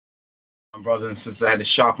My brother and sister, I had to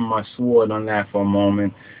sharpen my sword on that for a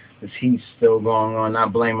moment. This heat's still going on.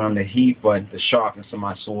 Not blaming on the heat, but the sharpness of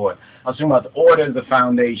my sword. I was talking about the order of the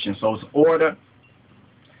foundation. So it's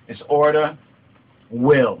order,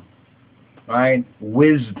 will, right?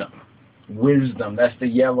 Wisdom. Wisdom. That's the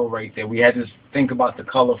yellow right there. We had to think about the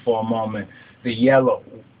color for a moment. The yellow,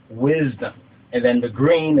 wisdom. And then the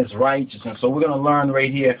green is righteousness. So we're going to learn right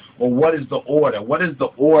here, well, what is the order? What is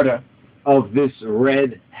the order of this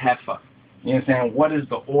red heifer? You understand? What is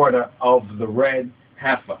the order of the red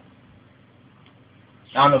heifer?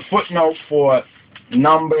 Now, the footnote for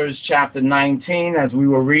Numbers chapter 19, as we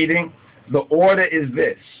were reading, the order is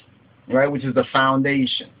this, right, which is the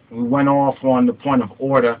foundation. We went off on the point of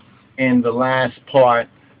order in the last part.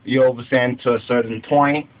 You overstand to a certain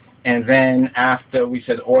point, and then after we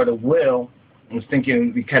said order will, we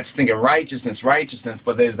kept thinking righteousness,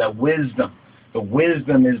 but there's that wisdom. The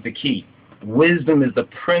wisdom is the key. Wisdom is the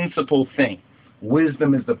principal thing.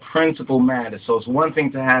 Wisdom is the principal matter. So it's one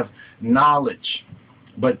thing to have knowledge,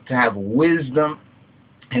 but to have wisdom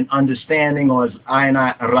and understanding, or as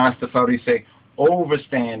Rastafari say,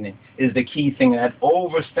 overstanding is the key thing. That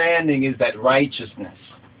overstanding is that righteousness.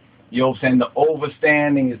 You know what I'm saying? The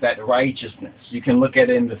overstanding is that righteousness. You can look at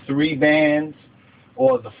it in the 3 bands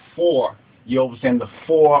or the 4. You understand the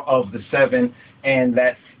 4 of the 7, and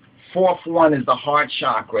that 4th one is the heart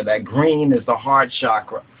chakra. That green is the heart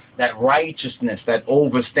chakra. That righteousness, that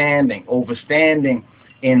overstanding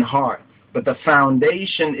in heart. But the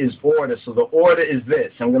foundation is order. So the order is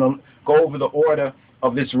this. I'm going to go over the order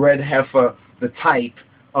of this red heifer, the type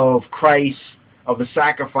of Christ, of the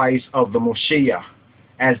sacrifice of the Moshiach,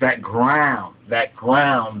 as that ground, that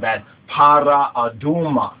para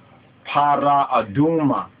aduma,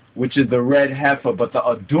 which is the red heifer. But the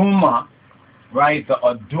aduma, right, the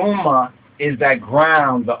aduma is that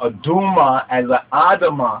ground. The aduma as an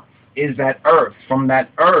adama is that earth. From that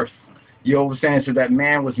earth, you understand, so that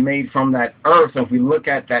man was made from that earth. And if we look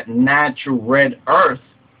at that natural red earth,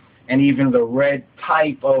 and even the red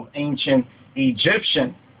type of ancient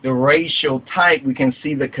Egyptian, the racial type, we can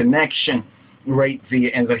see the connection right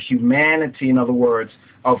there, and the humanity, in other words,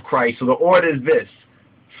 of Christ. So the order is this.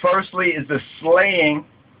 Firstly is the slaying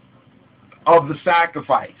of the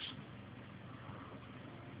sacrifice.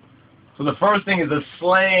 So the first thing is the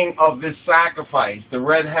slaying of this sacrifice. The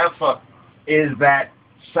red heifer is that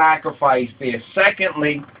sacrifice there.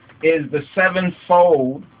 Secondly is the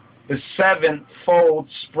sevenfold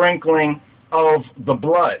sprinkling of the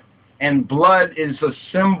blood. And blood is a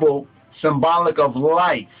symbolic of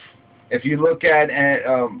life. If you look at,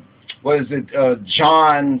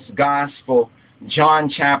 John's Gospel, John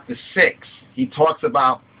chapter 6, he talks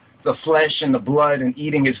about the flesh and the blood and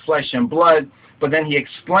eating his flesh and blood, but then he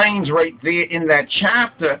explains right there in that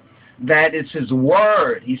chapter that it's his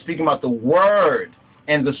word. He's speaking about the word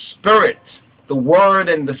and the spirit. The word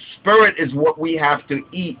and the spirit is what we have to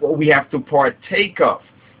eat, what we have to partake of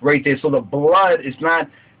right there. So the blood is not,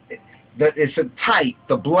 that it's a type.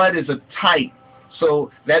 The blood is a type.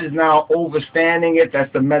 So that is now overstanding it.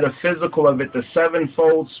 That's the metaphysical of it, the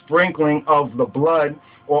sevenfold sprinkling of the blood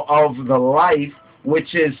or of the life,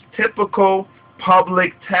 which is typical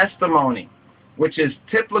public testimony,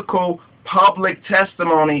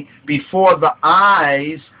 before the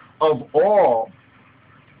eyes of all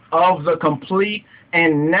of the complete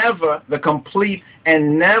and never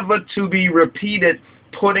to be repeated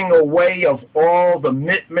putting away of all the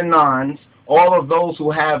mitmenans, all of those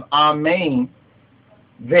who have amen,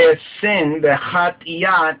 their sin, their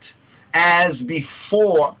hatiyat, as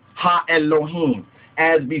before ha-Elohim,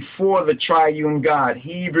 as before the triune God.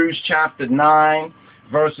 Hebrews chapter 9,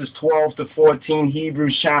 verses 12 to 14.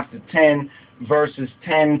 Hebrews chapter 10, verses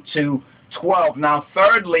 10 to 12. Now,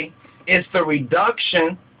 thirdly, is the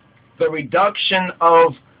reduction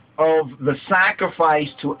of the sacrifice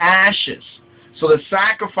to ashes. So the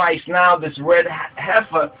sacrifice now, this red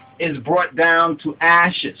heifer, is brought down to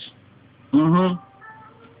ashes. The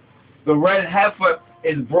red heifer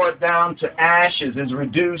is brought down to ashes, is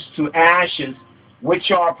reduced to ashes, which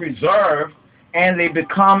are preserved, and they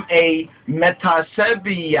become a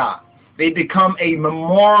metasebia. They become a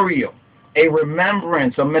memorial, a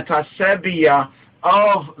remembrance, a metasebia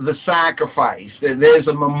of the sacrifice. There's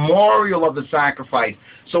a memorial of the sacrifice.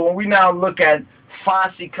 So when we now look at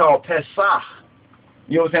Fasika or Pesach,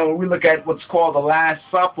 you know what I'm saying? When we look at what's called the Last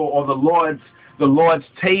Supper or the Lord's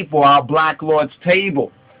table, our Black Lord's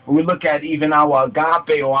table, when we look at even our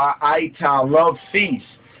agape or our Atah love feast,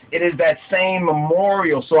 it is that same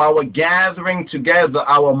memorial. So our gathering together,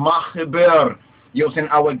 our machiber, you know what I'm saying,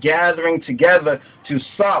 our gathering together to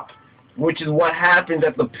sup, which is what happens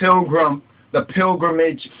at the pilgrim the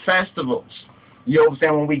pilgrimage festivals. You know what I'm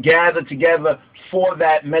saying? When we gather together for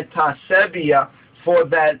that metasebia, for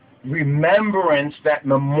that remembrance, that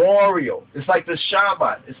memorial. It's like the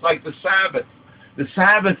Shabbat. It's like the Sabbath. The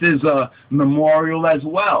Sabbath is a memorial as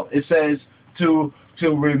well. It says to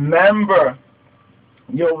remember,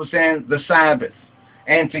 you know what I'm saying, the Sabbath,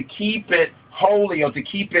 and to keep it holy, or to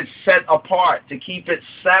keep it set apart, to keep it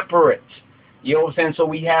separate. You know what I'm saying? So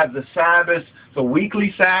we have the Sabbath, the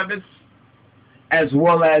weekly Sabbath, as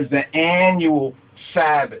well as the annual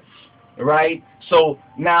Sabbath, right? So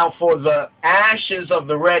now for the ashes of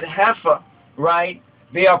the red heifer, right,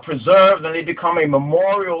 they are preserved and they become a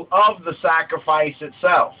memorial of the sacrifice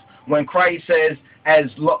itself. When Christ says, as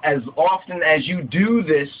often as you do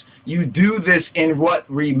this in what?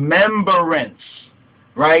 Remembrance,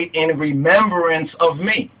 right? In remembrance of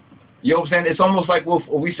me. You know what I'm saying? It's almost like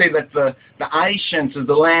we say that the Aishens is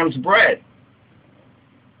the lamb's bread.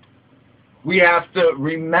 We have to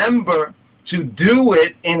remember to do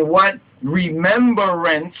it in what?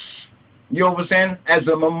 Remembrance, you know what I'm saying? As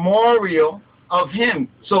a memorial of him.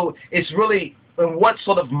 So it's really in what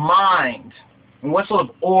sort of mind, in what sort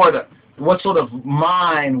of order, what sort of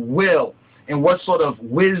mind, will, and what sort of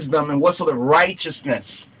wisdom, and what sort of righteousness.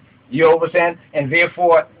 You know what I'm saying? And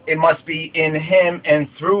therefore, it must be in him and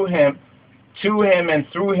through him, to him and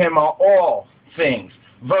through him are all things.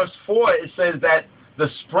 Verse 4, it says that the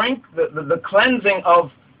cleansing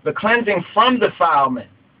from defilement,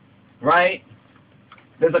 right?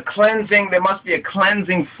 There's a cleansing, there must be a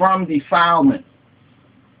cleansing from defilement.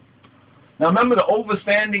 Now remember, the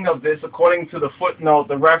overstanding of this, according to the footnote,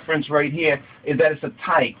 the reference right here, is that it's a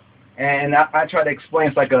type. And I try to explain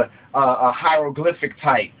it's like a hieroglyphic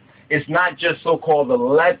type. It's not just so-called a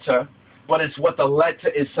letter, but it's what the letter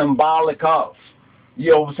is symbolic of.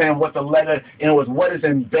 You know what I'm saying? What the letter, in other words, what is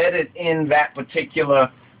embedded in that particular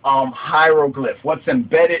hieroglyph, what's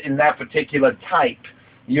embedded in that particular type.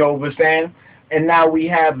 You know what I'm saying? And now we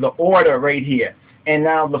have the order right here. And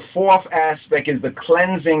now the fourth aspect is the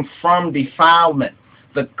cleansing from defilement.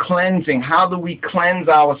 The cleansing. How do we cleanse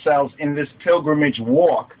ourselves in this pilgrimage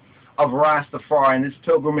walk of Rastafari, in this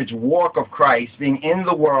pilgrimage walk of Christ, being in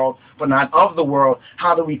the world but not of the world?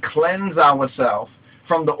 How do we cleanse ourselves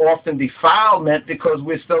from the often defilement, because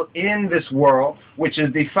we're still in this world which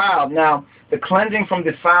is defiled? Now, the cleansing from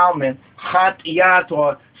defilement, hatiyat,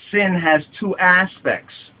 or sin, has two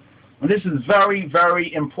aspects. And this is very,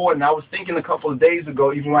 very important. I was thinking a couple of days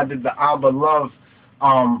ago, even when I did the Abba Love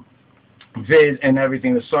vid and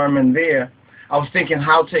everything, the sermon there, I was thinking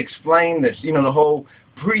how to explain this. You know, the whole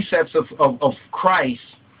precepts of Christ,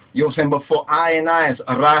 you know what I'm saying? But for I and I, as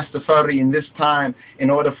a Rastafari in this time, in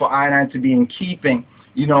order for I and I to be in keeping,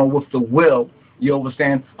 you know, with the will, you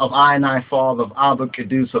understand, of I and I, Father, of Abba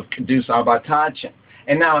Kadus, of Kadus Abatachin.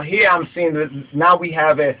 And now here I'm seeing that now we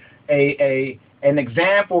have an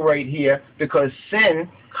example right here, because sin,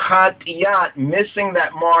 hatiyat, missing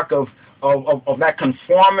that mark of that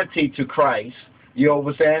conformity to Christ, you know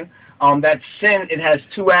what I'm saying? That sin, it has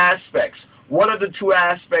two aspects. What are the two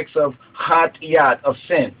aspects of hatiyat, of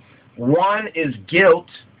sin? One is guilt,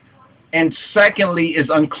 and secondly is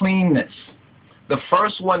uncleanness. The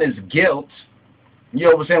first one is guilt. You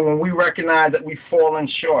know what I'm saying? When we recognize that we've fallen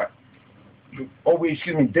short, or we,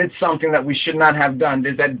 did something that we should not have done,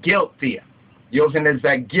 there's that guilt there. You know what I'm saying? There's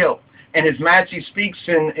that guilt. And His Majesty speaks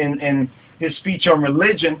in his speech on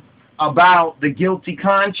religion about the guilty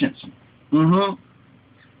conscience. And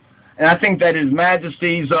I think that His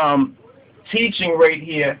Majesty's teaching right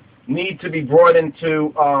here need to be brought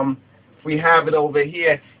into, if we have it over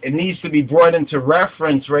here, it needs to be brought into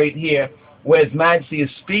reference right here, where His Majesty is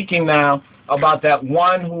speaking now about that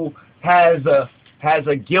one who has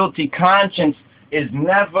a guilty conscience is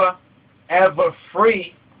never, ever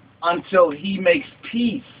free until he makes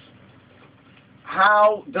peace.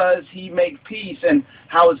 How does he make peace? And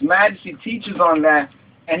how His Majesty teaches on that,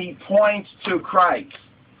 and he points to Christ.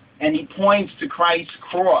 And he points to Christ's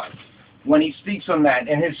cross when he speaks on that.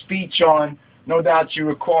 In his speech on, no doubt you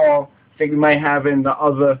recall, I think we might have in the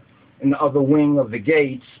other wing of the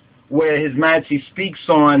gates, where His Majesty speaks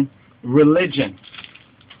on religion.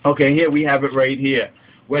 Okay, here we have it right here,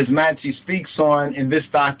 where His Majesty speaks on, in this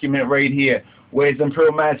document right here, where His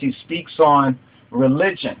Imperial Majesty speaks on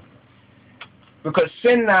religion. Because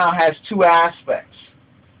sin now has two aspects.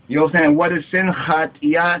 You know what I'm saying? What is sin?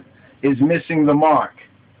 Hatiyat is missing the mark.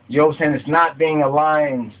 You know what I'm saying? It's not being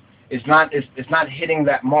aligned. It's not hitting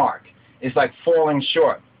that mark. It's like falling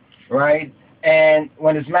short, right? And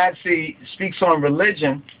when His Majesty speaks on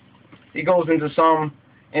religion, he goes into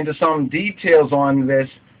some details on this.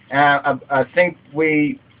 I think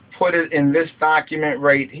we put it in this document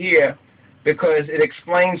right here, because it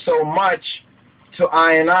explains so much to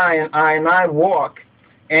I and I walk,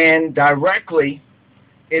 and directly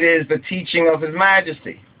it is the teaching of His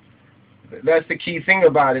Majesty. That's the key thing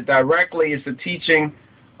about it. Directly is the teaching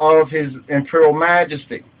of His Imperial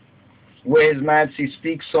Majesty, where His Majesty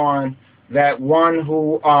speaks on that one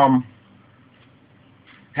who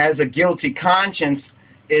has a guilty conscience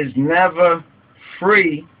is never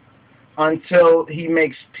free until he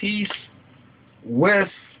makes peace with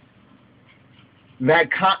that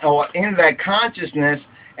in that consciousness.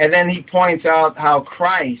 And then he points out how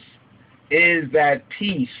Christ is that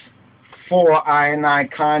peace for I and I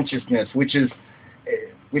consciousness, which is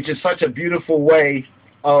such a beautiful way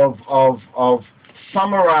of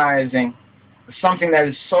summarizing something that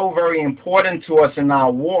is so very important to us in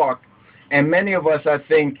our walk. And many of us, I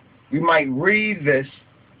think, we might read this,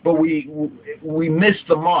 but we miss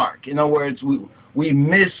the mark. In other words, we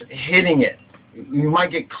miss hitting it. We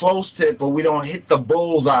might get close to it, but we don't hit the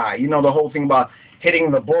bullseye. You know, the whole thing about hitting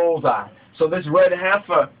the bullseye. So this red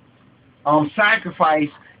heifer sacrifice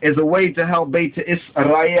is a way to help Beit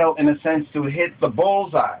Israel, in a sense, to hit the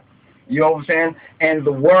bullseye. You know what I'm saying? And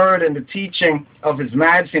the word and the teaching of His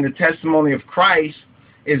Majesty and the testimony of Christ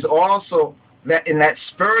is also, that in that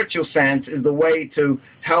spiritual sense, is the way to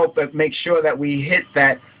help make sure that we hit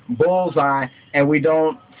that bullseye and we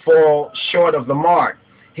don't fall short of the mark.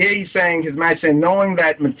 Here he's saying, His Majesty, knowing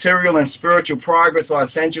that material and spiritual progress are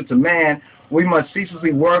essential to man, we must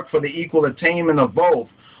ceaselessly work for the equal attainment of both.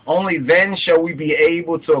 Only then shall we be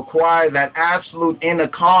able to acquire that absolute inner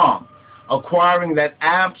calm, acquiring that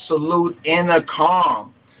absolute inner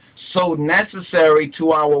calm so necessary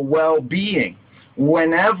to our well-being.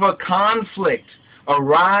 Whenever conflict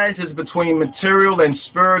arises between material and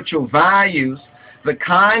spiritual values, the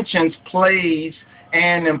conscience plays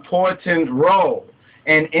an important role.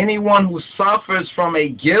 And anyone who suffers from a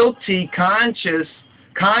guilty conscience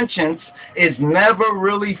is never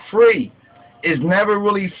really free,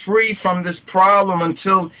 from this problem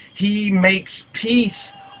until he makes peace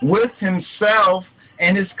with himself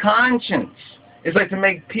and his conscience. It's like to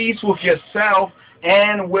make peace with yourself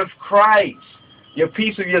and with Christ. Your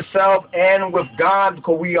peace with yourself and with God,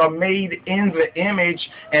 because we are made in the image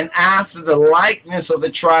and after the likeness of the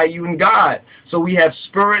triune God. So we have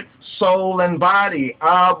spirit, soul, and body.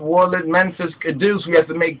 Ab, Walid, Memphis, Kadus. We have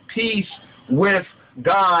to make peace with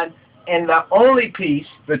God. And the only peace,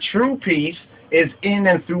 the true peace, is in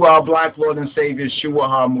and through our black Lord and Savior, Yeshua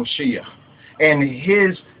HaMashiach. And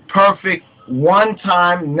His perfect,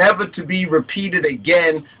 one-time, never to be repeated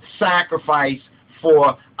again sacrifice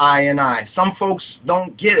for I and I. Some folks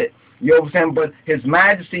don't get it, you know what I'm saying? But His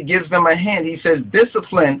Majesty gives them a hint. He says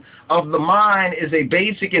discipline of the mind is a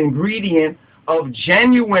basic ingredient of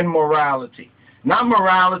genuine morality. Not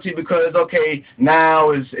morality because, okay,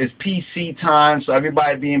 now is PC time, so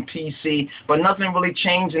everybody being PC, but nothing really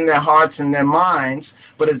changed in their hearts and their minds.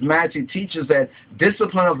 But His Majesty teaches that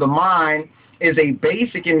discipline of the mind is a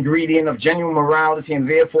basic ingredient of genuine morality and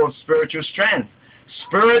therefore of spiritual strength.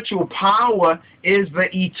 Spiritual power is the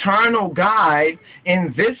eternal guide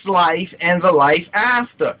in this life and the life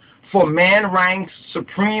after. For man ranks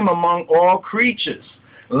supreme among all creatures.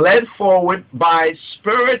 Led forward by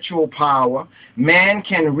spiritual power, man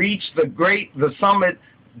can reach the summit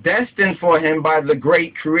destined for him by the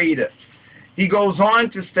great Creator. He goes on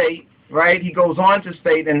to state, right? He goes on to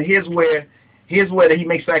state, and here's where he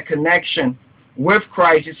makes that connection with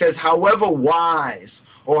Christ. He says, however wise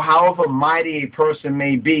or however mighty a person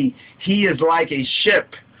may be, he is like a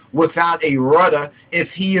ship without a rudder if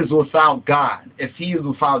he is without God, if he is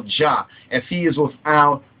without Jah, if he is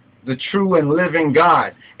without the true and living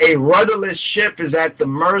God. A rudderless ship is at the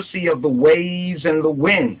mercy of the waves and the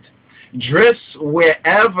wind, drifts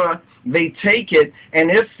wherever they take it,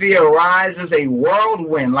 and if there arises a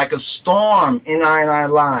whirlwind like a storm in our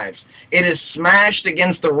lives, it is smashed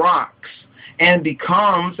against the rocks and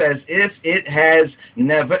becomes as if it has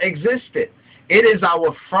never existed. It is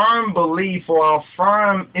our firm belief or our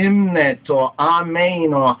firm imnet or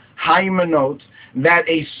amen or hymenot that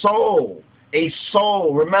a soul,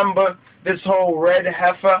 remember this whole red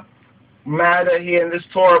heifer matter here in this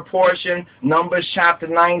Torah portion, Numbers chapter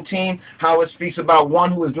 19, how it speaks about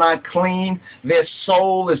one who is not clean. Their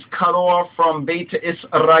soul is cut off from Beit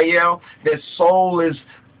Israel. Their soul is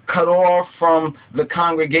cut off from the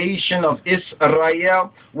congregation of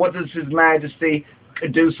Israel. What does His Majesty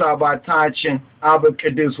Kadus Abatachin Abba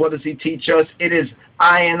Kadus? What does he teach us? It is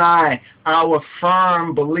I and I, our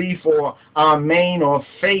firm belief or amen or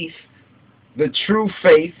faith, the true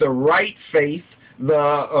faith, the right faith,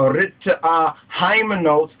 the ORIT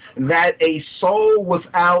Hymenos, that a soul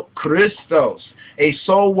without Christos, a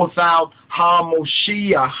soul without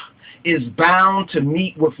HaMoshiach, is bound to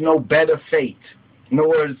meet with no better fate. In other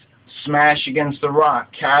words, smash against the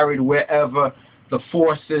rock, carried wherever the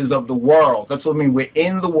forces of the world. That's what I mean. We're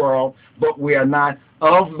in the world, but we are not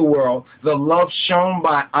of the world. The love shown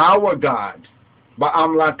by our God, by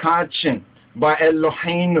Amlakachin, by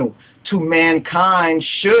Eloheinu, to mankind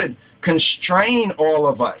should constrain all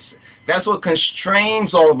of us. That's what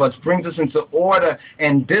constrains all of us, brings us into order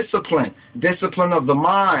and discipline. Discipline of the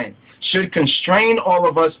mind should constrain all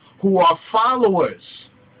of us who are followers.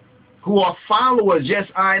 Who are followers. Yes,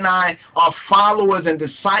 I and I are followers and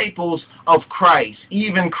disciples of Christ.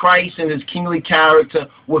 Even Christ in his kingly character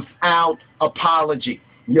without apology.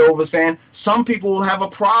 You understand? Some people will have a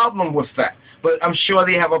problem with that, but I'm sure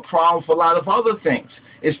they have a problem for a lot of other things.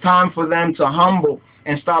 It's time for them to humble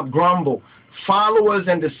and stop grumble. Followers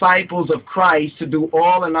and disciples of Christ to do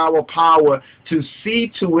all in our power to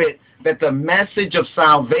see to it that the message of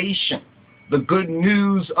salvation, the good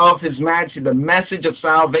news of his majesty, the message of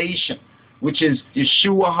salvation, which is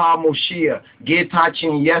Yeshua HaMoshiach,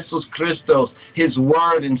 Getachin Jesus Christos, his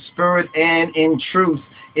word in spirit and in truth,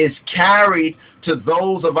 is carried to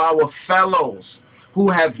those of our fellows who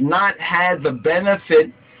have not had the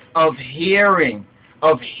benefit of hearing.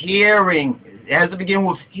 It has to begin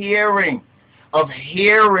with hearing. Of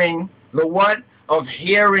hearing the what? Of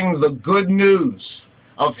hearing the good news.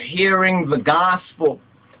 Of hearing the gospel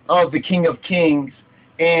of the King of Kings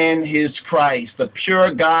and his Christ. The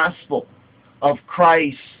pure gospel of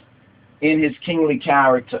Christ in his kingly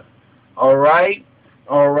character. All right?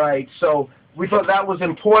 All right. So we thought that was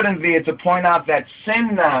important there to point out that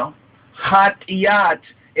sin now, Hatiyat,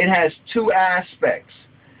 it has two aspects.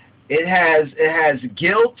 It has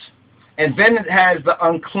guilt, and then it has the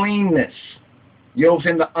uncleanness. You'll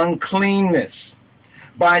see the uncleanness.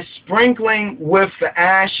 By sprinkling with the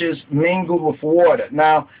ashes mingled with water.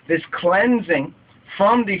 Now, this cleansing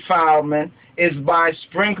from defilement is by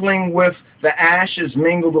sprinkling with the ashes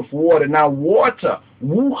mingled with water. Now, water,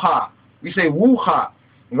 wuha, we say wuha,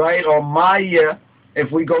 right, or maya,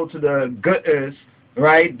 if we go to the Ge'ez,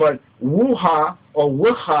 right, but wuha or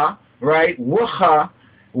wuha, right, wuha,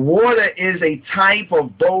 water is a type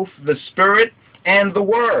of both the Spirit and the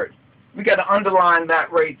Word. We got to underline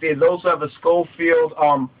that right there. Those who have a Schofield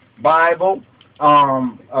Bible,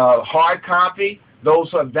 hard copy,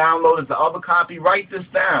 those who have downloaded the other copy, write this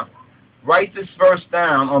down. Write this verse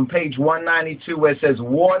down on page 192 where it says,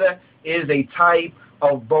 water is a type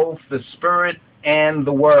of both the Spirit and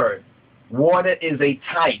the Word. Water is a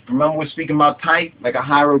type. Remember we're speaking about type, like a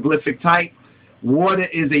hieroglyphic type? Water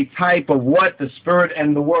is a type of what? The Spirit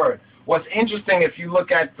and the Word. What's interesting, if you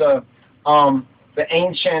look at the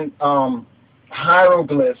ancient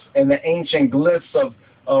hieroglyphs and the ancient glyphs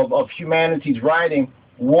of humanity's writing,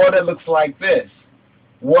 water looks like this.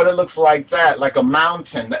 Water looks like that, like a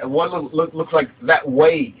mountain. Water looks like that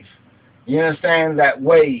wave. You understand? That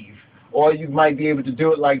wave. Or you might be able to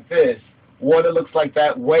do it like this. Water looks like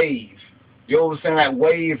that wave. You understand that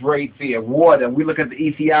wave right there, water. We look at the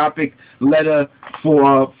Ethiopic letter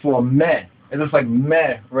for meh. It looks like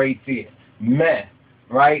meh right there. Meh,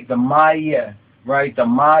 right? The Maya, right? The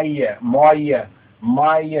Maya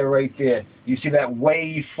right there. You see that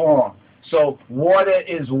wave form. So water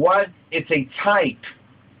is what? It's a type.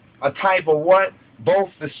 A type of what? Both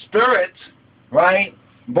the Spirit, right?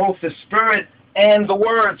 Both the Spirit and the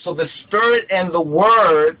Word. So the Spirit and the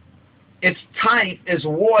Word, its type is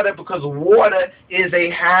water because water is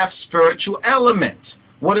a half spiritual element.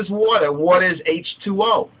 What is water? Water is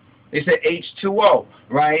H2O. They say H2O,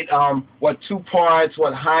 right? What, 2 parts,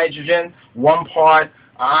 what, hydrogen, 1 part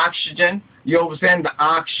oxygen. You understand the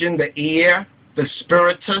oxygen, the air, the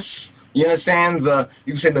spiritus. You understand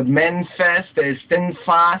you can say the menfest, the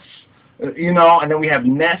stinfas, and then we have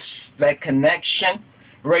nest, that connection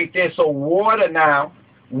right there. So water now,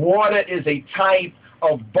 water is a type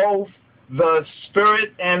of both the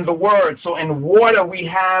Spirit and the Word. So in water we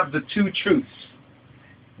have the two truths.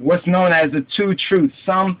 What's known as the two truths.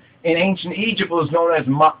 Some in ancient Egypt was known as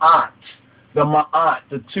ma'at. The ma'at,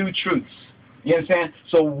 the two truths. You understand?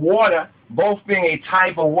 So water, both being a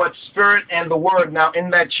type of what? Spirit and the Word. Now in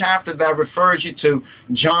that chapter that refers you to,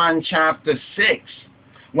 John chapter 6,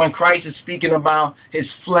 when Christ is speaking about his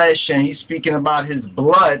flesh and he's speaking about his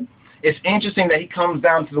blood, it's interesting that he comes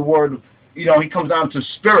down to the word, he comes down to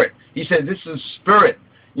spirit. He says this is spirit.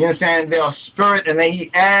 You understand? They are spirit, and then he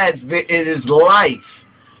adds that it is life.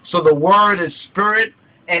 So the word is spirit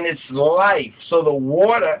and it's life. So the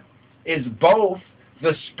water is both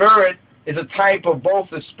the Spirit is a type of both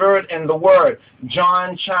the Spirit and the Word.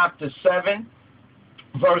 John chapter 7,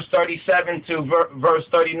 verse 37 to verse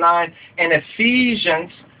 39, and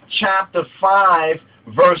Ephesians chapter 5,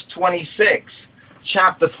 verse 26.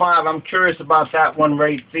 Chapter 5, I'm curious about that one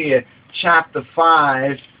right there. Chapter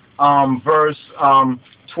 5, verse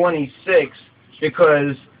 26,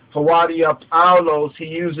 because Hawadi Paulos, he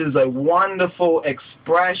uses a wonderful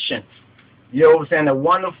expression. You know what I'm saying? A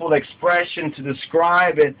wonderful expression to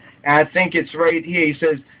describe it. And I think it's right here. He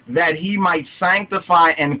says, that he might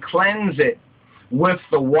sanctify and cleanse it with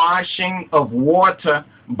the washing of water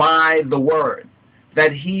by the word.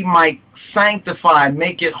 That he might sanctify,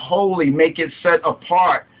 make it holy, make it set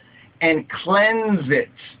apart, and cleanse it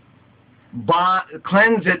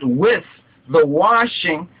with the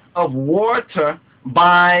washing of water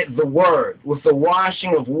by the word, with the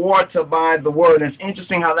washing of water by the word. And it's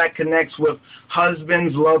interesting how that connects with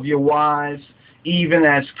husbands, love your wives, even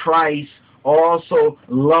as Christ also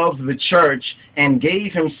loved the church and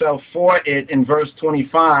gave himself for it in verse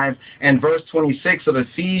 25. And verse 26 of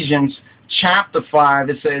Ephesians chapter 5,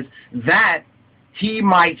 it says, that he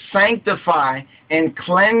might sanctify and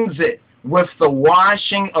cleanse it with the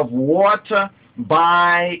washing of water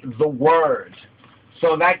by the word.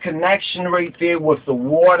 So that connection right there with the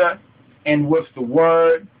water and with the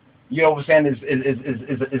word, you know what I'm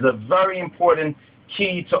saying, is a very important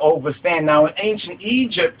key to understand. Now, in ancient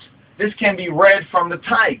Egypt, this can be read from the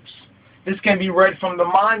types. This can be read from the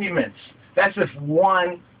monuments. That's if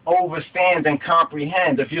one understands and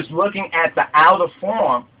comprehends. If you're looking at the outer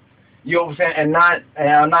form, you know what I'm saying,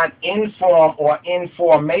 and not in form or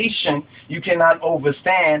information, you cannot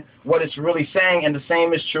understand what it's really saying, and the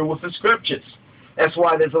same is true with the scriptures. That's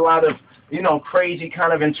why there's a lot of, you know, crazy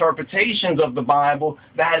kind of interpretations of the Bible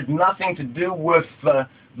that has nothing to do with the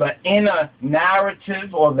inner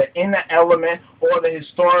narrative or the inner element or the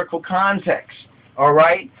historical context. All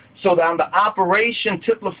right? So then the operation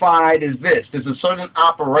typified is this. There's a certain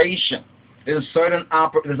operation. There's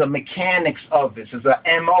a mechanics of this. There's a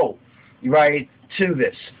MO, right, to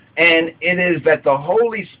this. And it is that the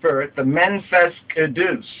Holy Spirit, the Menfes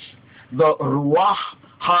Kedus, the Ruach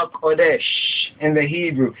HaKodesh in the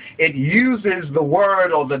Hebrew, it uses the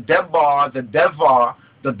word or the devar,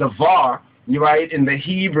 right, in the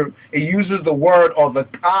Hebrew, it uses the word or the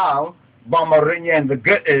kal, bamarinya, and the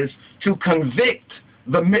gut is to convict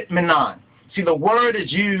the mitmenon. See, the word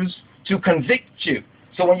is used to convict you.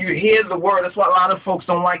 So when you hear the word, that's why a lot of folks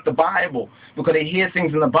don't like the Bible, because they hear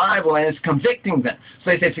things in the Bible and it's convicting them.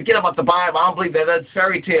 So they say, forget about the Bible, I don't believe that, that's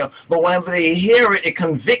fairy tale. But whenever they hear it, it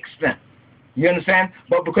convicts them. You understand?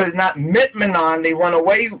 But because it's not mitmenon, they run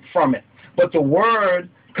away from it. But the word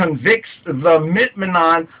convicts the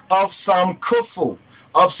mitmenon of some kufu,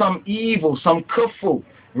 of some evil, some kufu,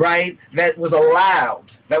 right, that was allowed,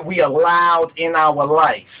 that we allowed in our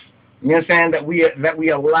life. You understand? That we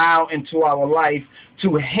allow into our life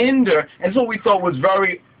to hinder. And so we thought was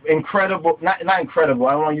very incredible, not incredible,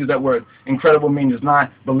 I don't want to use that word. Incredible means it's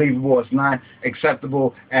not believable, it's not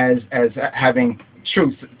acceptable as having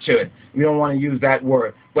truth to it. We don't want to use that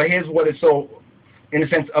word. But here's what is so, in a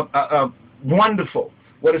sense, wonderful.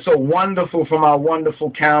 What is so wonderful from our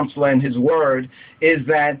wonderful counselor and his word is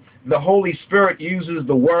that the Holy Spirit uses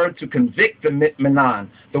the word to convict the mitmenon,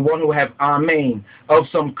 the one who have amen, of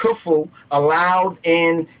some kufu allowed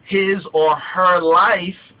in his or her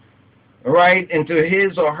life, right, into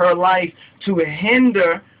his or her life to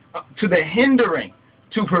hinder, to the hindering,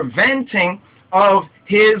 to preventing of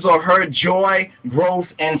his or her joy, growth,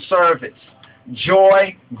 and service.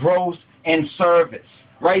 Joy, growth, and service.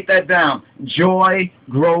 Write that down. Joy,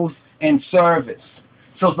 growth, and service.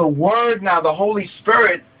 So the word now, the Holy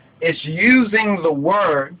Spirit is using the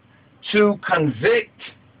word to convict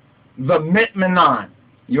the mitmenon.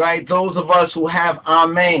 Right? Those of us who have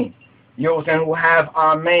amen. You know, and who have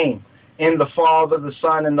amen in the Father, the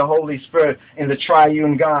Son, and the Holy Spirit, in the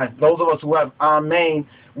triune God. Those of us who have amen,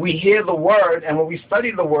 we hear the word, and when we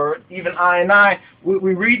study the word, even I,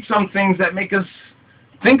 we read some things that make us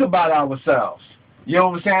think about ourselves. You know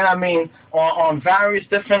what I'm saying? I mean, on various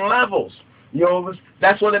different levels. You know,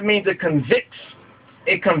 that's what it means. It convicts.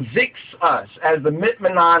 It convicts us as the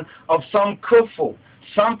mitmenon of some kufu,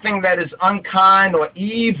 something that is unkind or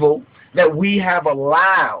evil that we have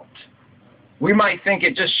allowed. We might think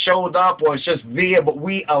it just showed up or it's just there, but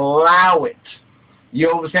we allow it. You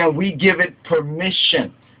know what I'm saying? We give it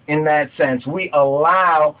permission in that sense. We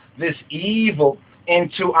allow this evil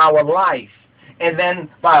into our life. And then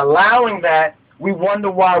by allowing that, we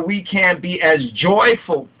wonder why we can't be as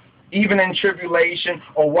joyful, even in tribulation,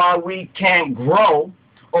 or why we can't grow,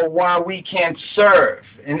 or why we can't serve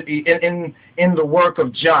in the work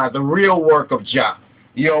of Jah, the real work of Jah.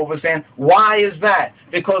 You know what I'm saying? Why is that?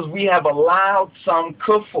 Because we have allowed some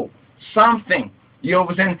kufu, something. You know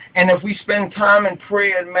what I'm saying? And if we spend time in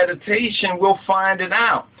prayer and meditation, we'll find it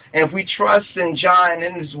out. And if we trust in Jah and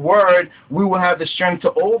in His Word, we will have the strength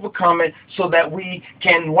to overcome it so that we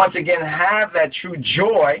can once again have that true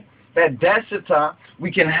joy, that desita.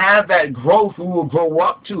 We can have that growth. We will grow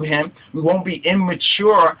up to Him. We won't be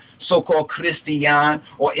immature, so-called Christian,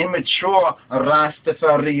 or immature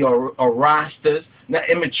Rastafari or Rastas, not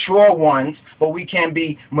immature ones, but we can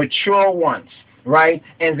be mature ones. Right?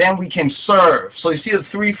 And then we can serve. So you see the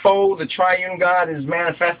threefold, the triune God is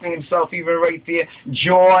manifesting Himself even right there.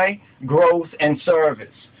 Joy, growth, and service.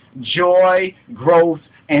 Joy, growth,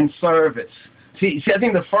 and service. See, I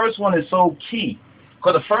think the first one is so key.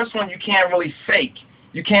 Because the first one you can't really fake.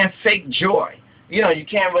 You can't fake joy. You know, you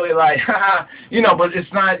can't really like, you know, but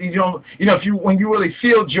it's not, you don't, you know, when you really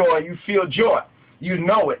feel joy, you feel joy. You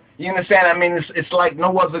know it. You understand? I mean, it's like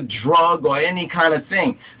no other drug or any kind of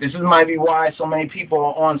thing. This might be why so many people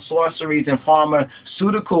are on sorceries and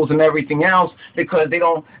pharmaceuticals and everything else, because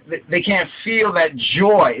they can't feel that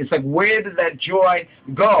joy. It's like, where did that joy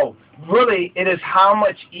go? Really, it is how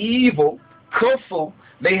much evil, kufu,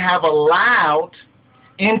 they have allowed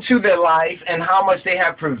into their life and how much they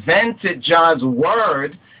have prevented God's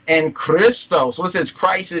word and Christos. So it says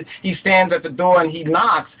Christ, He stands at the door and He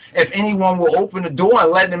knocks. If anyone will open the door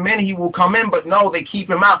and let Him in, He will come in. But no, they keep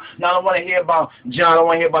Him out. Now, I don't want to hear about John. I don't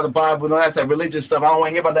want to hear about the Bible. No, that's that religious stuff. I don't want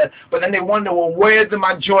to hear about that. But then they wonder, well, where did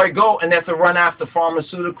my joy go? And they have to run after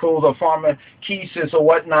pharmaceuticals or pharmakesis or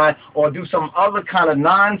whatnot, or do some other kind of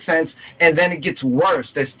nonsense, and then it gets worse.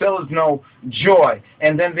 There still is no joy,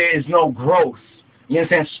 and then there is no growth. You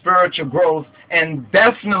understand? Spiritual growth. And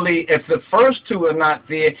definitely, if the first two are not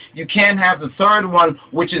there, you can't have the third one,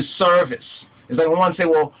 which is service. It's like one say,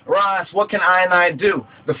 well, Ross, what can I do?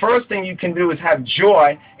 The first thing you can do is have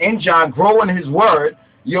joy in Jah, grow in His Word.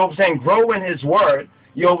 You know what I'm saying? Grow in His Word.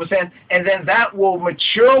 You know what I'm saying? And then that will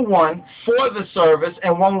mature one for the service,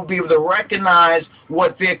 and one will be able to recognize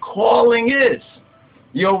what their calling is.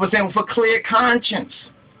 You know what I'm saying? With a clear conscience.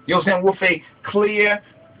 You know what I'm saying? With a clear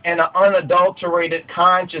and an unadulterated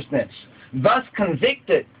consciousness. Thus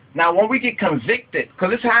convicted. Now, when we get convicted,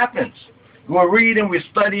 because this happens, we're reading, we're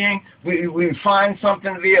studying, we find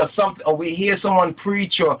something there, or we hear someone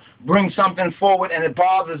preach or bring something forward, and it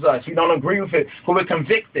bothers us. We don't agree with it, but we're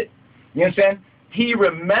convicted. You understand? He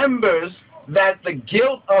remembers that the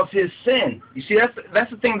guilt of his sin. You see, that's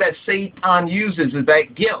the thing that Satan uses, is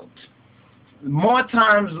that guilt. More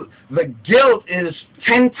times, the guilt is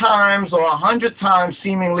 10 times or 100 times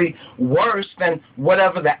seemingly worse than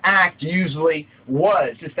whatever the act usually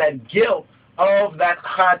was. It's that guilt of that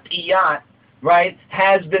chatiyat, right,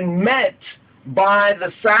 has been met by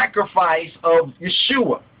the sacrifice of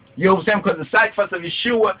Yeshua. You know what I'm saying? Because the sacrifice of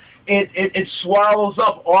Yeshua, it swallows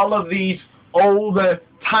up all of these older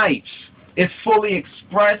types. It fully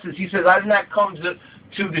expresses. He says, I did not come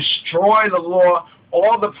to destroy the law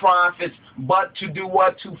or the prophets, but to do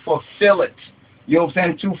what? To fulfill it. You know what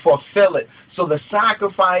I'm saying? To fulfill it. So the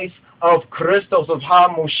sacrifice of Christos, of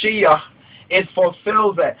HaMoshiach, it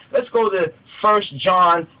fulfills that. Let's go to 1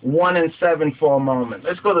 John 1 and 7 for a moment.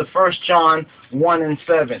 Let's go to 1 John 1 and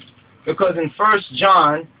 7. Because in 1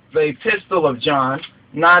 John, the epistle of John,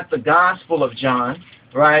 not the gospel of John,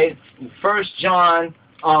 right? 1 John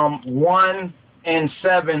 1 and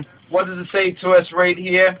 7, what does it say to us right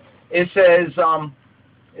here? It says 1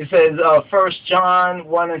 John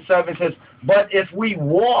 1 and 7 says, but if we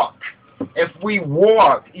walk,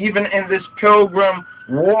 even in this pilgrim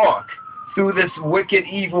walk, through this wicked,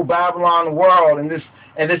 evil Babylon world and this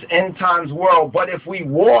end times world. But if we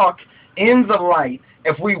walk in the light,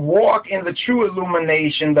 if we walk in the true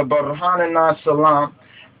illumination, the Barhanana Salam,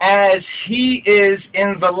 as He is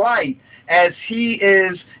in the light, as He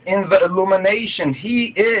is in the illumination,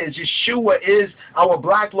 He is, Yeshua is our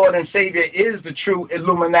black Lord and Savior, is the true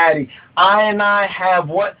Illuminati. I and I have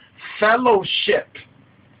what? Fellowship.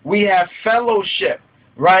 We have fellowship,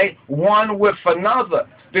 right? One with another.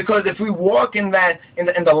 Because if we walk in that, in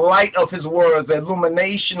the light of His word, the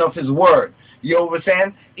illumination of His word, you know what I'm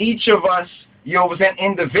saying? Each of us, you know what I'm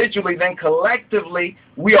saying, individually, then collectively,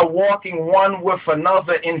 we are walking one with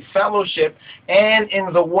another in fellowship and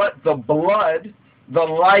in the what? The blood, the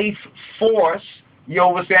life force, you know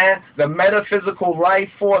what I'm saying? The metaphysical life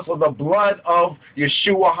force or the blood of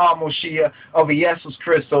Yeshua HaMoshiach, of Jesus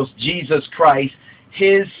Christos, Jesus Christ.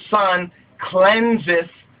 His Son cleanseth,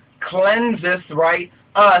 right?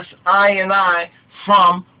 Us, I and I,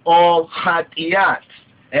 from all hatiyat.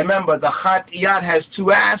 And remember, the Hatiyat has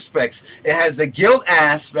two aspects. It has the guilt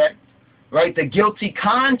aspect, right? The guilty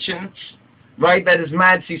conscience, right, that His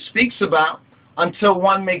Majesty speaks about, until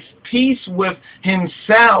one makes peace with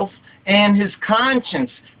himself and his conscience.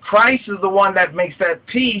 Christ is the one that makes that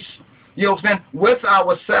peace, you know what I'm saying, with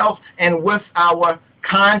ourselves and with our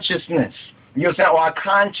consciousness. You know what I'm saying, or our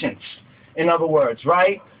conscience, in other words,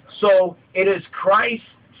 right? So it is Christ's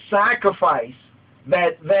sacrifice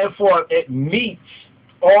that therefore it meets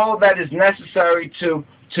all that is necessary to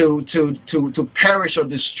perish or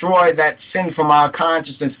destroy that sin from our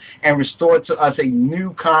consciousness and restore to us a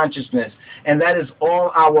new consciousness. And that is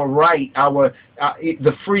all our right,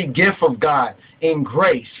 the free gift of God in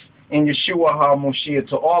grace, in Yeshua HaMoshiach,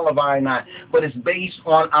 to all of our not. But it's based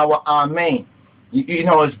on our Amen. You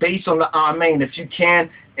know, it's based on the Amen. If you can't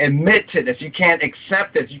admit it, if you can't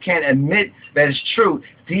accept it, if you can't admit that it's true,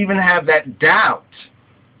 to even have that doubt.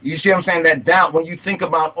 You see what I'm saying? That doubt, when you think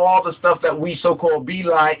about all the stuff that we so-called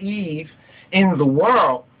believe in the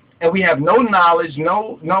world, and we have no knowledge,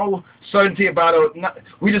 no certainty about it.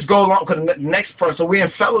 We just go along because the next person, we're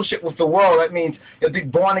in fellowship with the world. That means you'll be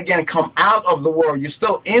born again, come out of the world. You're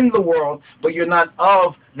still in the world, but you're not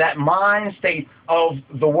of that mind state of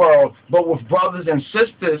the world. But with brothers and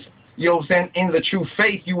sisters, you know what I'm saying, in the true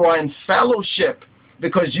faith, you are in fellowship,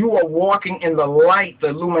 because you are walking in the light, the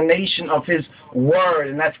illumination of His word,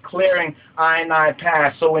 and that's clearing I and I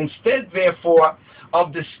path. So instead, therefore,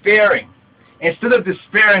 of despairing, because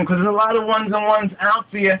there's a lot of ones out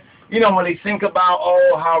there, you know, when they think about,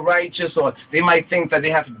 oh, how righteous, or they might think that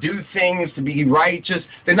they have to do things to be righteous,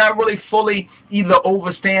 they're not really fully either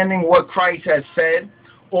understanding what Christ has said,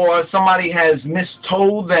 or somebody has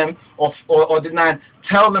mistold them, or did not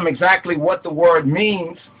tell them exactly what the word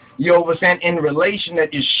means. You understand, in relation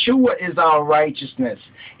that Yeshua is our righteousness.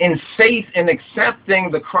 In faith and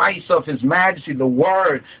accepting the Christ of His Majesty, the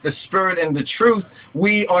Word, the Spirit, and the truth,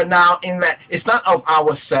 we are now in that. It's not of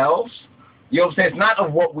ourselves. You understand? It's not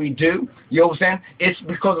of what we do. You understand? It's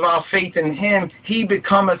because of our faith in Him. He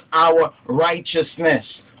becometh our righteousness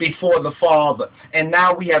before the Father. And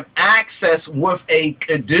now we have access with a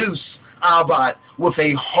Kedus Abad, with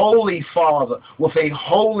a holy Father, with a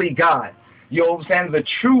holy God. You understand, the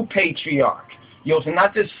true patriarch. You understand,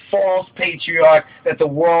 not this false patriarch that the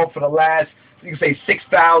world for the last, you can say,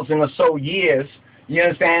 6,000 or so years. You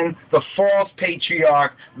understand, the false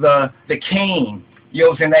patriarch, the Cain. You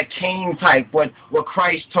understand, that Cain type. What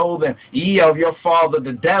Christ told them, ye of your father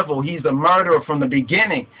the devil. He's a murderer from the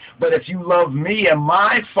beginning. But if you love me and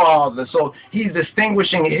my Father, so He's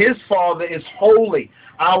distinguishing His Father is holy.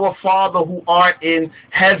 Our Father who art in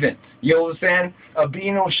heaven. You understand?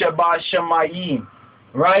 Abinu Shabbat Shemayim.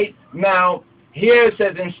 Right? Now, here it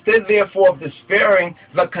says, instead therefore of despairing,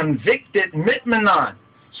 the convicted mitmenon.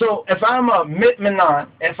 So if I'm a mitmenon,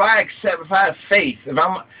 if I have faith,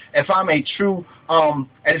 if I'm a true,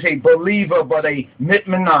 as a believer, but a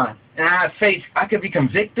mitmenon, and I have faith, I can be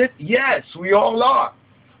convicted? Yes, we all are.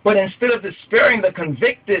 But instead of despairing, the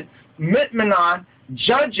convicted mitmenon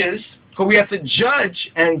judges, because we have to judge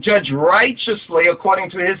and judge righteously according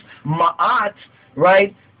to his ma'at,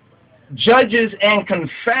 right? Judges and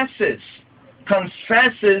confesses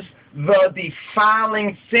the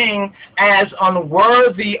defiling thing as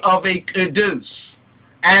unworthy of a kedus,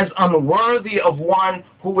 as unworthy of one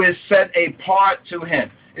who is set apart to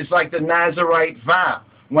him. It's like the Nazarite vow.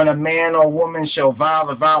 When a man or woman shall vow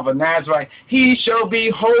the vow of a Nazarite, he shall be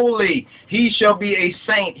holy, he shall be a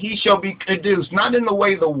saint, he shall be kedus. Not in the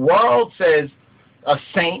way the world says a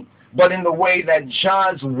saint, but in the way that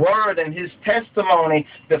John's word and his testimony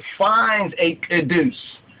defines a kedus.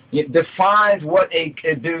 It defines what a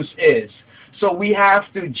kedus is. So we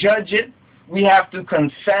have to judge it, we have to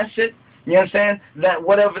confess it, you understand? That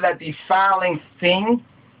whatever that defiling thing,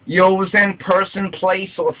 you understand, person,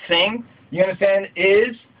 place, or thing, you understand,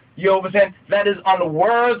 is, you understand, that is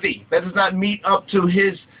unworthy. That does not meet up to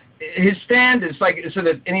his standards. Like it said,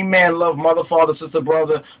 that any man love mother, father, sister,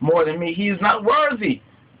 brother more than me, he is not worthy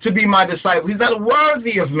to be my disciple. He's not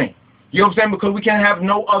worthy of me. You understand? Because we can have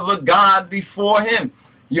no other God before him.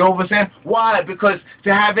 You understand? Why? Because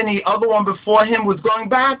to have any other one before him was going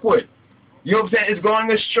backward. You understand? It's going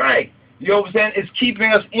astray. You understand? It's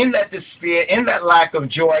keeping us in that despair, in that lack of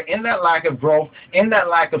joy, in that lack of growth, in that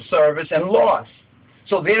lack of service and loss.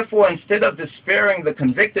 So therefore, instead of despairing, the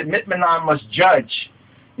convicted mitmenon must judge.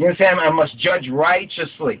 You understand? I must judge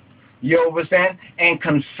righteously. You understand? And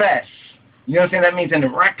confess. You understand? That means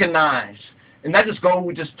and recognize. And not just go,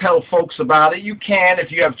 we just tell folks about it. You can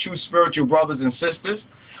if you have true spiritual brothers and sisters.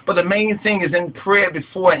 But the main thing is in prayer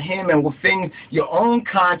before him and within your own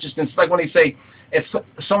consciousness. Like when they say, if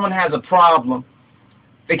someone has a problem,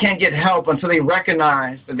 They can't get help until they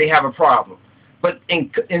recognize that they have a problem. But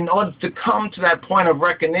in order to come to that point of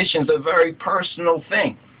recognition, it's a very personal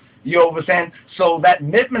thing. You understand? So that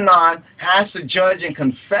Mitmanon has to judge and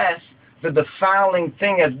confess the defiling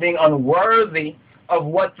thing as being unworthy of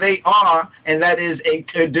what they are, and that is a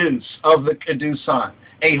Kedus, of the Kedusan,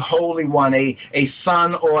 a holy one, a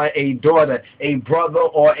son or a daughter, a brother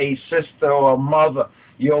or a sister or a mother.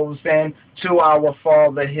 You understand? To our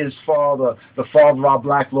Father, his Father, the Father of our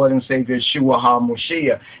black Lord and Savior, Yeshua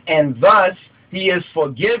HaMashiach. And thus, he is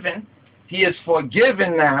forgiven. He is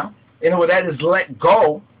forgiven now. You know, that is let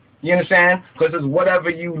go. You understand? Because it's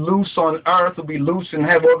whatever you loose on earth will be loose in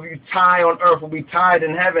heaven. Whatever you tie on earth will be tied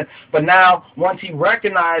in heaven. But now, once he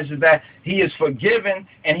recognizes that he is forgiven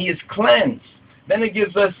and he is cleansed, then it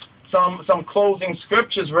gives us some closing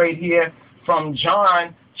scriptures right here from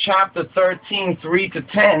John chapter 13, 3 to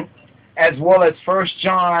 10, as well as 1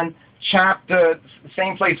 John chapter,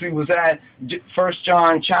 same place we was at, 1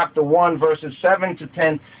 John chapter 1, verses 7 to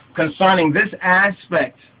 10, concerning this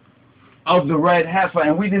aspect of the red heifer.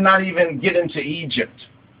 And we did not even get into Egypt,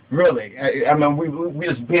 really. I mean, we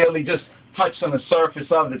just barely just touched on the surface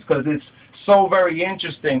of this, because it's so very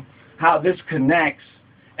interesting how this connects,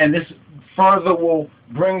 and this further will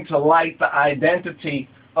bring to light the identity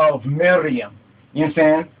of Miriam. You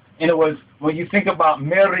understand? And it was, when you think about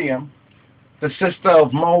Miriam, the sister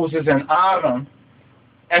of Moses and Aaron,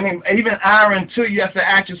 I mean, even Aaron too, you have to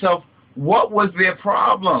ask yourself, what was their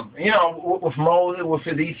problem? You know, with Moses, with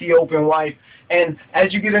his Ethiopian wife. And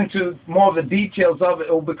as you get into more of the details of it,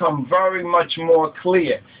 it will become very much more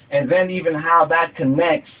clear. And then even how that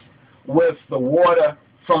connects with the water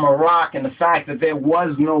from a rock, and the fact that there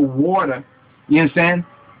was no water, you understand?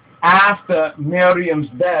 After Miriam's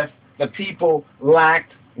death, the people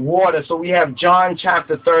lacked water. So we have John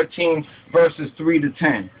chapter 13, verses 3 to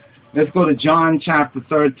 10. Let's go to John chapter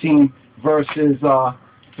 13, verses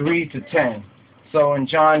 3 to 10. So in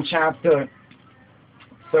John chapter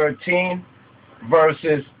 13,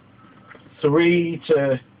 verses 3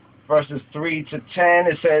 to 10,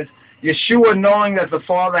 it says, Yeshua, knowing that the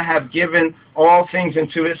Father hath given all things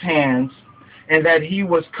into his hands, and that he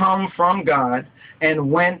was come from God and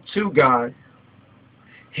went to God,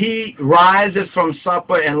 he rises from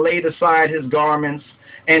supper and laid aside his garments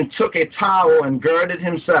and took a towel and girded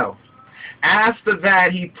himself. After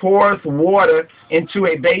that he poureth water into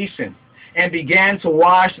a basin and began to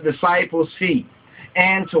wash the disciples' feet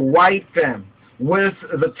and to wipe them with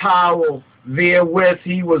the towel therewith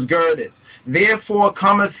he was girded. Therefore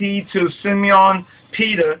cometh he to Simeon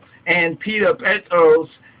Peter, and Peter Petros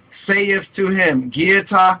saith to him,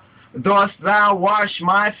 Gitta, dost thou wash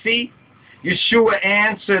my feet? Yeshua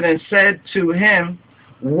answered and said to him,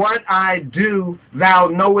 What I do thou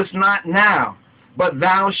knowest not now, but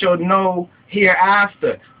thou shalt know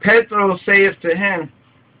hereafter. Petros saith to him,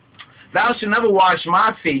 Thou shalt never wash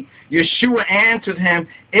my feet. Yeshua answered him,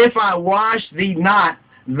 If I wash thee not,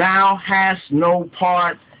 thou hast no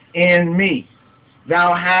part in me.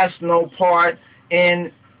 Thou hast no part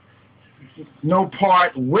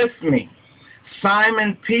with me.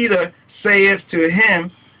 Simon Peter saith to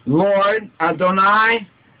him, Lord, ADONAI,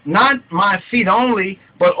 not my feet only,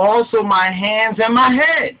 but also my hands and my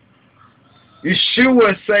head.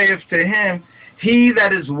 Yeshua saith to him, He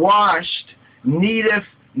that is washed needeth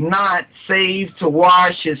not save to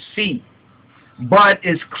wash his feet, but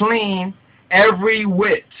is clean every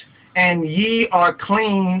whit. And ye are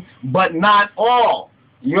clean, but not all.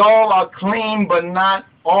 Y'all are clean, but not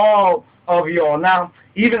all of y'all. Now,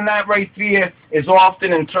 even that right there is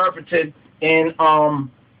often interpreted in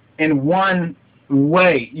one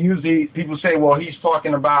way. Usually, people say, "Well, he's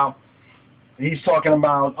talking about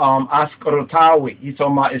Ascarotawi. He's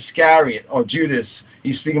talking about Iscariot or Judas.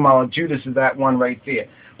 He's speaking about Judas is that one right there."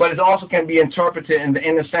 But it also can be interpreted in the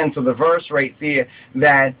inner sense of the verse right there,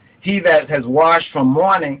 that he that has washed from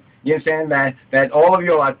mourning. You understand that all of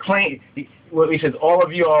you are clean. He says all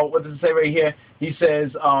of you are. What does it say right here? He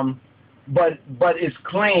says, but it's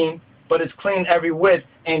clean, but it's clean every whit,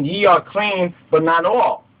 and ye are clean, but not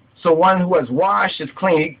all. So one who has washed is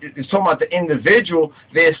clean. It's talking about the individual.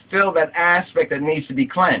 There's still that aspect that needs to be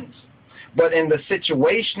cleansed. But in the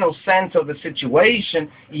situational sense of the situation,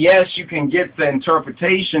 yes, you can get the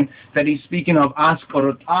interpretation that he's speaking of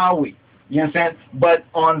Ascarotawi. You understand? But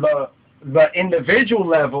on the individual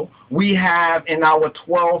level, we have in our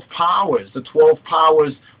 12 powers, the 12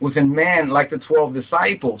 powers within man, like the 12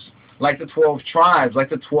 disciples, like the 12 tribes,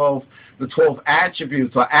 like the 12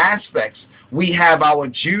 attributes or aspects. We have our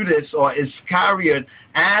Judas or Iscariot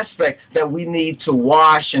aspect that we need to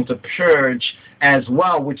wash and to purge as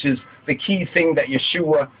well, which is the key thing that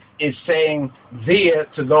Yeshua is saying there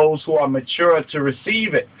to those who are mature to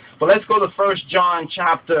receive it. But let's go to 1 John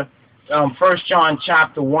chapter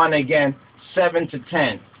 1 again, 7 to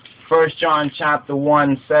 10. 1 John chapter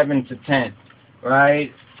 1, 7 to 10.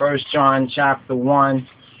 Right? 1 John chapter 1,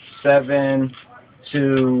 7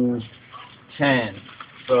 to 10.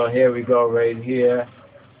 So here we go right here.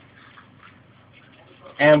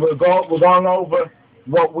 And we're going over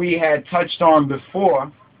what we had touched on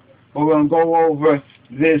before. We're going to go over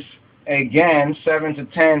this again, 7 to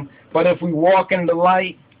 10. But if we walk in the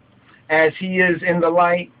light, as he is in the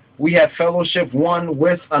light, we have fellowship one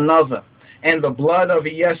with another. And the blood of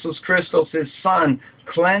Jesus Christus, his Son,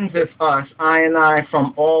 cleanseth us, I and I,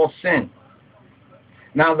 from all sin.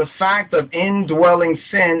 Now the fact of indwelling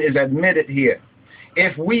sin is admitted here.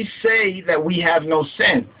 If we say that we have no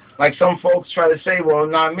sin, like some folks try to say, well,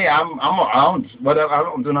 not me, I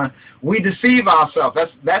don't do not. We deceive ourselves.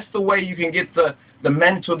 That's the way you can get the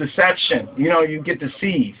mental deception. You know, you get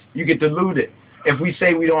deceived, you get deluded if we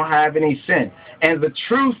say we don't have any sin. And the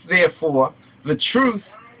truth, therefore, the truth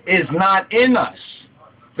is not in us.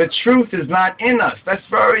 The truth is not in us. That's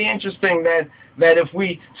very interesting that if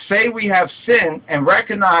we say we have sin and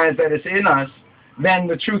recognize that it's in us, then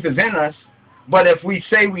the truth is in us. But if we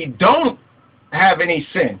say we don't have any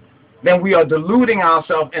sin, then we are deluding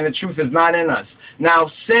ourselves and the truth is not in us. Now,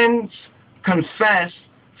 sins confess,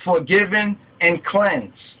 forgiven, and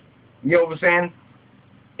cleansed. You know what I'm saying?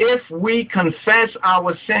 If we confess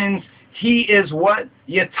our sins, he is what?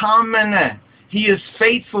 Yetamene. He is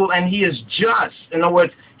faithful and he is just. In other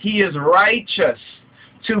words, he is righteous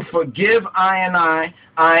to forgive I and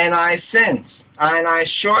I sins, I and I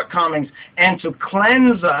shortcomings, and to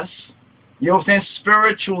cleanse us, you know what I'm saying,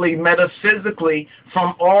 spiritually, metaphysically,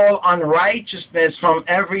 from all unrighteousness, from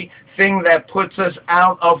everything that puts us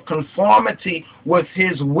out of conformity with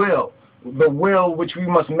his will, the will which we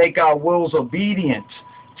must make our wills obedient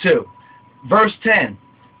to. Verse 10,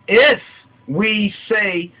 if we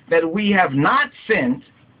say that we have not sinned,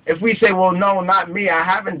 if we say, well, no, not me, I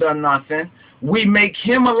haven't done nothing, we make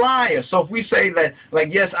him a liar. So if we say that, like,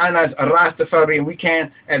 yes, I'm a Rastafari and we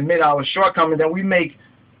can't admit our shortcomings, then we make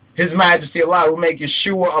his majesty a liar. We make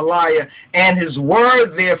Yeshua a liar. And his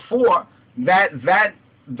word, therefore, that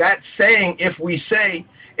saying, if we say,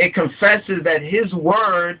 it confesses that his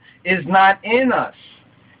word is not in us.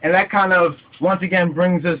 And that kind of, once again,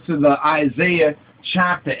 brings us to the Isaiah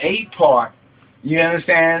chapter 8 part. You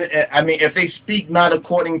understand? I mean, if they speak not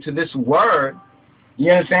according to this word,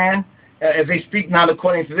 you understand? If they speak not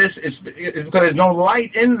according to this, it's because there's no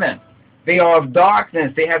light in them. They are of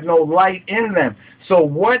darkness. They have no light in them. So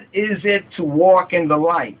what is it to walk in the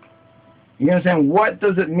light? You understand? What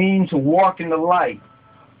does it mean to walk in the light?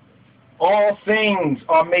 All things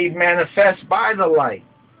are made manifest by the light.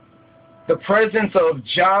 The presence of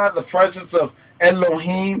Jah, the presence of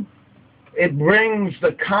Elohim, it brings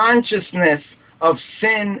the consciousness of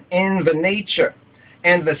sin in the nature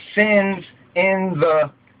and the sins in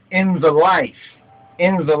the life.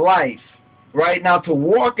 Right now, to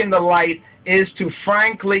walk in the light is to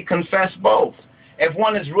frankly confess both. If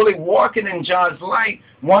one is really walking in God's light,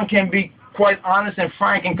 one can be quite honest and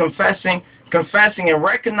frank in confessing and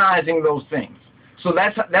recognizing those things. So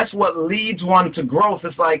that's what leads one to growth.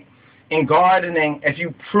 It's like in gardening, if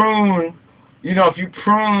you prune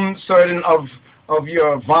certain of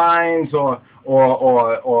your vines or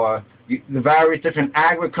the various different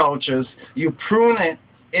agricultures, you prune it.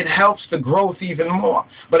 It helps the growth even more.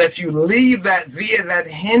 But if you leave that there, that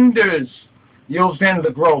hinders, you'll then the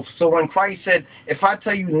growth. So when Christ said, if I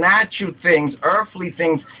tell you natural things, earthly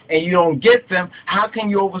things, and you don't get them, how can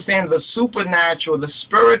you understand the supernatural, the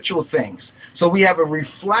spiritual things? So we have a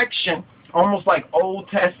reflection, almost like Old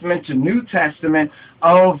Testament to New Testament,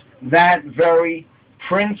 of that very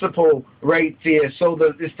principle right there. So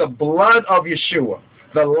it's the blood of Yeshua,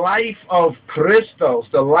 the life of Christos,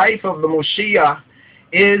 the life of the Moshiach,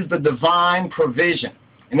 is the divine provision.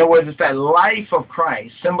 In other words, it's that life of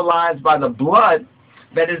Christ symbolized by the blood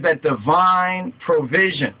that is that divine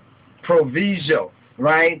provision, proviso,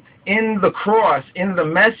 right? In the cross, in the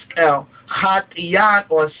meskel, hatiyat,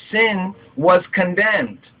 or sin, was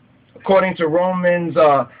condemned. According to Romans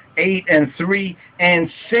 8:3,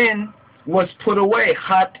 and sin was put away.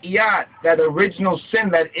 Hatiyat, that original sin,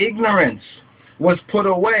 that ignorance, was put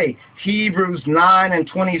away. Hebrews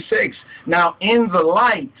 9:26. Now, in the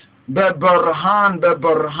light, the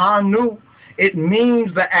burhanu, it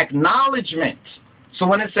means the acknowledgement. So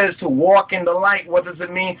when it says to walk in the light, what does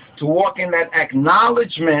it mean? To walk in that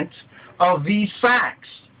acknowledgement of these facts.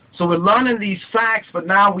 So we're learning these facts, but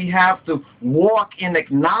now we have to walk in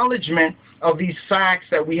acknowledgement of these facts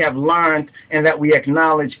that we have learned and that we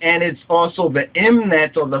acknowledge. And it's also the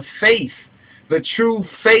imnet, or the faith, the true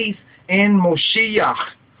faith in Moshiach,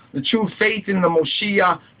 the true faith in the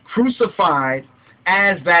Moshiach crucified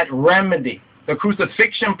as that remedy. The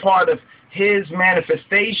crucifixion part of his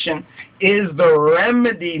manifestation is the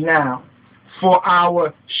remedy now for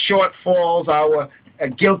our shortfalls, our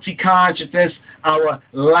guilty consciousness, our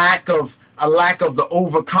lack of the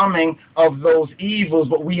overcoming of those evils.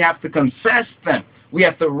 But we have to confess them. We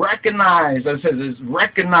have to recognize, as it says,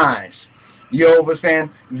 recognize, you understand,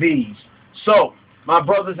 these. So, my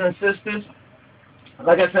brothers and sisters,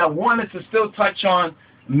 like I said, I wanted to still touch on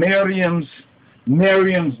Miriam's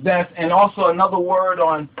death, and also another word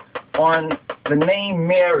on the name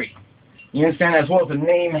Mary. You understand, as well as the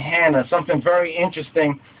name Hannah. Something very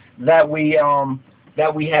interesting that we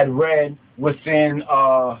had read within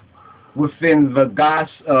the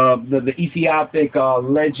Ethiopic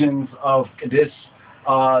legends of this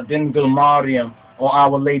MIRIAM, or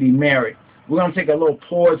Our Lady Mary. We're going to take a little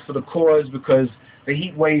pause for the cause, because the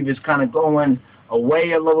heat wave is kind of going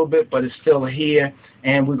away a little bit, but it's still here,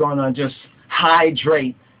 and we're going to just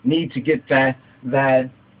hydrate. Need to get that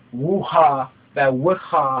wuha, that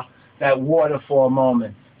wikha, that water for a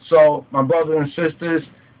moment. So, my brothers and sisters,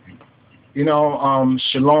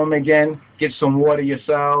 shalom again. Get some water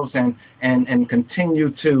yourselves, and continue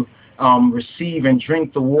to receive and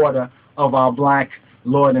drink the water of our black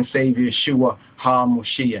Lord and Savior Yeshua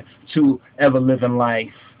HaMashiach to ever live in life.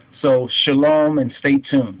 So, shalom, and stay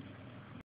tuned.